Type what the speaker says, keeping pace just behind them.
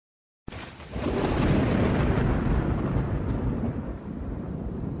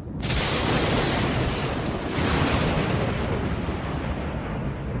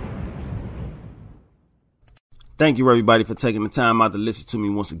Thank you, everybody, for taking the time out to listen to me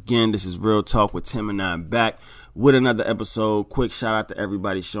once again. This is Real Talk with Tim, and I'm back with another episode. Quick shout out to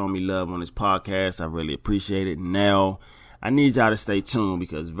everybody showing me love on this podcast. I really appreciate it. Now, I need y'all to stay tuned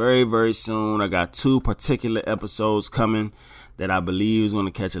because very, very soon I got 2 particular episodes coming that I believe is going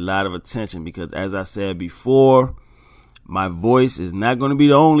to catch a lot of attention because, as I said before, my voice is not going to be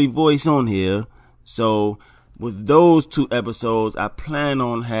the only voice on here. So with those 2 episodes, I plan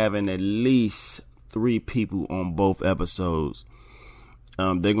on having at least 3 people on both episodes.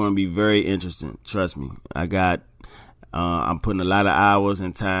 They're going to be very interesting. Trust me. I'm putting a lot of hours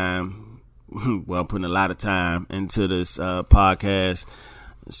and time. Well, I'm putting a lot of time into this podcast.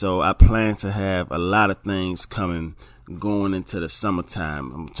 So I plan to have a lot of things coming going into the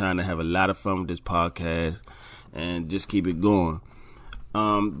summertime. I'm trying to have a lot of fun with this podcast and just keep it going.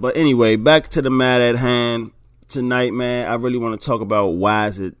 But anyway, back to the matter at hand. Tonight, man, I really want to talk about why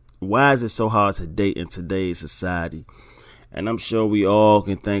is it so hard to date in today's society? And I'm sure we all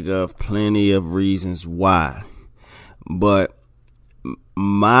can think of plenty of reasons why. But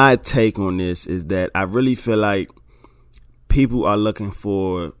my take on this is that I really feel like people are looking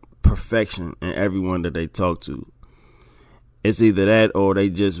for perfection in everyone that they talk to. It's either that or they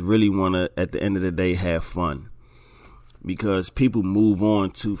just really want to, at the end of the day, have fun. Because people move on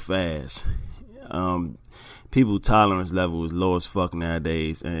too fast. People's tolerance level is low as fuck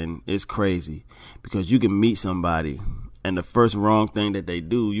nowadays, and it's crazy because you can meet somebody and the first wrong thing that they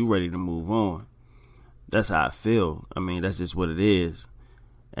do, you ready to move on. That's how I feel. I mean, that's just what it is.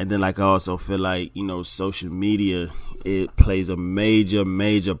 And then, like, I also feel like, social media, it plays a major,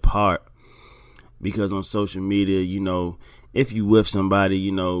 major part because on social media, if you with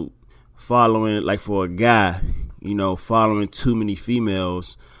somebody, following, like for a guy, following too many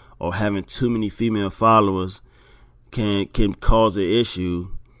females or having too many female followers can cause an issue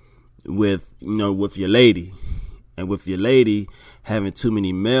with your lady. And with your lady having too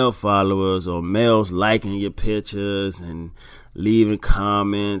many male followers or males liking your pictures and leaving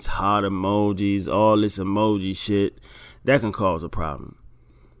comments, heart emojis, all this emoji shit, that can cause a problem.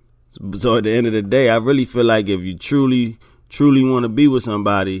 So at the end of the day, I really feel like if you truly want to be with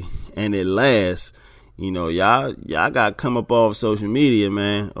somebody and it lasts, y'all got to come up off social media,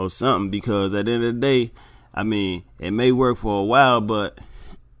 man, or something, because at the end of the day, I mean, it may work for a while, but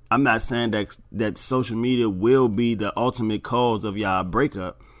I'm not saying that social media will be the ultimate cause of y'all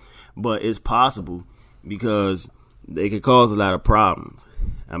breakup, but it's possible because it can cause a lot of problems.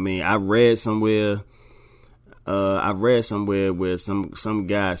 I mean, I read somewhere where some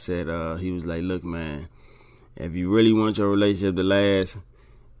guy said, he was like, look, man, if you really want your relationship to last,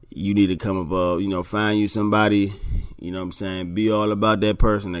 you need to come above, find you somebody, be all about that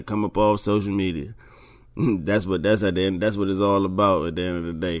person that come up off social media. That's what it's all about at the end of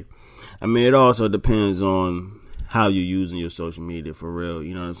the day. I mean, it also depends on how you're using your social media for real.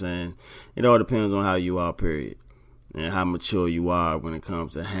 You know what I'm saying? It all depends on how you are, period. And how mature you are when it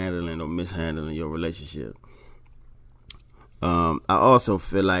comes to handling or mishandling your relationship. I also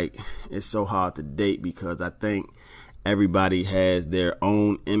feel like it's so hard to date because I think everybody has their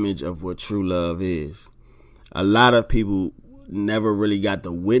own image of what true love is. A lot of people never really got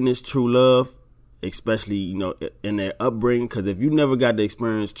to witness true love, especially, in their upbringing. Because if you never got to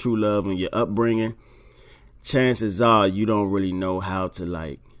experience true love in your upbringing, chances are you don't really know how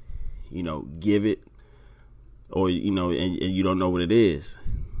to, give it, or, and you don't know what it is.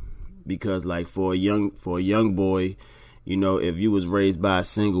 Because, for a young boy, if you was raised by a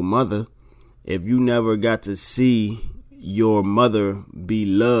single mother, if you never got to see your mother be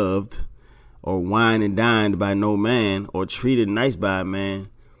loved or wine and dined by no man or treated nice by a man,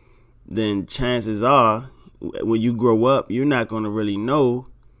 then chances are when you grow up, you're not going to really know,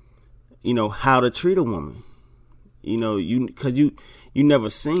 how to treat a woman, because you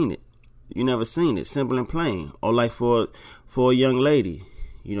never seen it. You never seen it, simple and plain. Or for a young lady,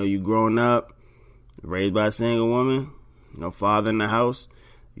 you growing up, raised by a single woman, father in the house,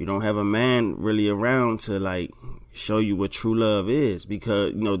 you don't have a man really around to show you what true love is,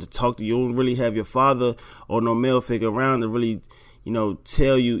 because, to talk to you, don't really have your father or no male figure around to really,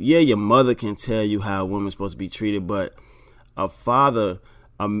 tell you. Yeah, your mother can tell you how a woman's supposed to be treated, but a father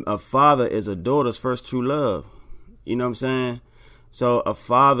is a daughter's first true love. You know what I'm saying? So a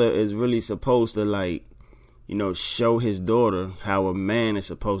father is really supposed to show his daughter how a man is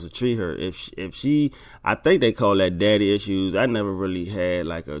supposed to treat her. If she, I think they call that daddy issues. I never really had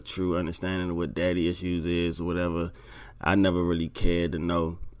a true understanding of what daddy issues is or whatever. I never really cared to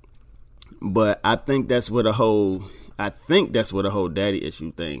know. But I think that's where the whole daddy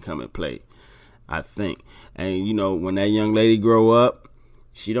issue thing come in play. I think. And when that young lady grow up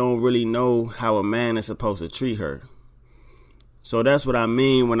she don't really know how a man is supposed to treat her. So that's what I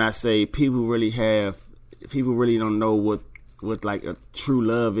mean when I say people really don't know what like a true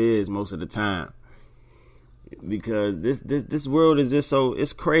love is most of the time. Because this world is just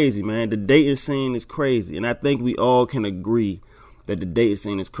it's crazy, man. The dating scene is crazy. And I think we all can agree that the dating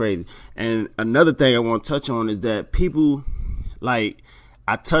scene is crazy. And another thing I want to touch on is that people, like,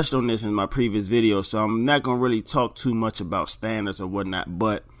 I touched on this in my previous video, so I'm not going to really talk too much about standards or whatnot.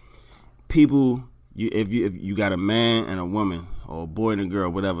 But people, if you got a man and a woman, or a boy and a girl,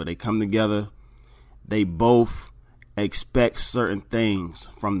 whatever, they come together, they both expect certain things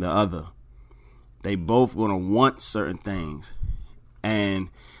from the other. They both gonna want certain things, and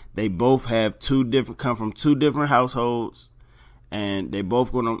they both have come from two different households, and they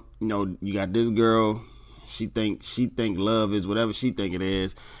both gonna, you got this girl, she think love is whatever she think it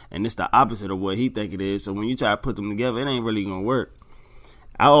is, and it's the opposite of what he think it is. So when you try to put them together, it ain't really gonna work.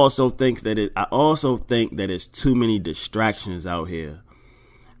 I also think that it's too many distractions out here.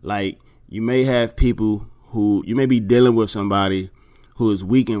 Like, you may have people you may be dealing with somebody who is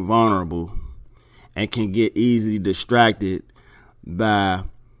weak and vulnerable, and can get easily distracted by,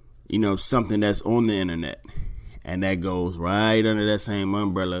 something that's on the internet. And that goes right under that same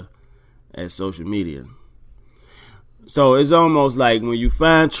umbrella as social media. So it's almost like when you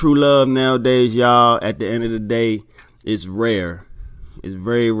find true love nowadays, y'all, at the end of the day, it's rare. It's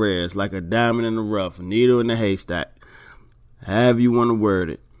very rare. It's like a diamond in the rough, a needle in the haystack. However you want to word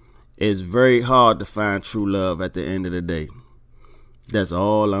it. It's very hard to find true love at the end of the day. That's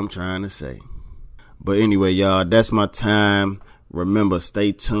all I'm trying to say. But anyway, y'all, that's my time. Remember,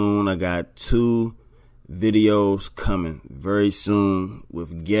 stay tuned. I got 2 videos coming very soon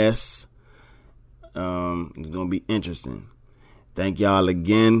with guests. It's going to be interesting. Thank y'all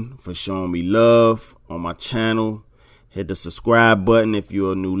again for showing me love on my channel. Hit the subscribe button if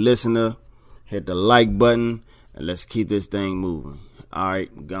you're a new listener. Hit the like button, and let's keep this thing moving. All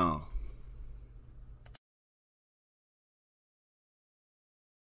right, gone.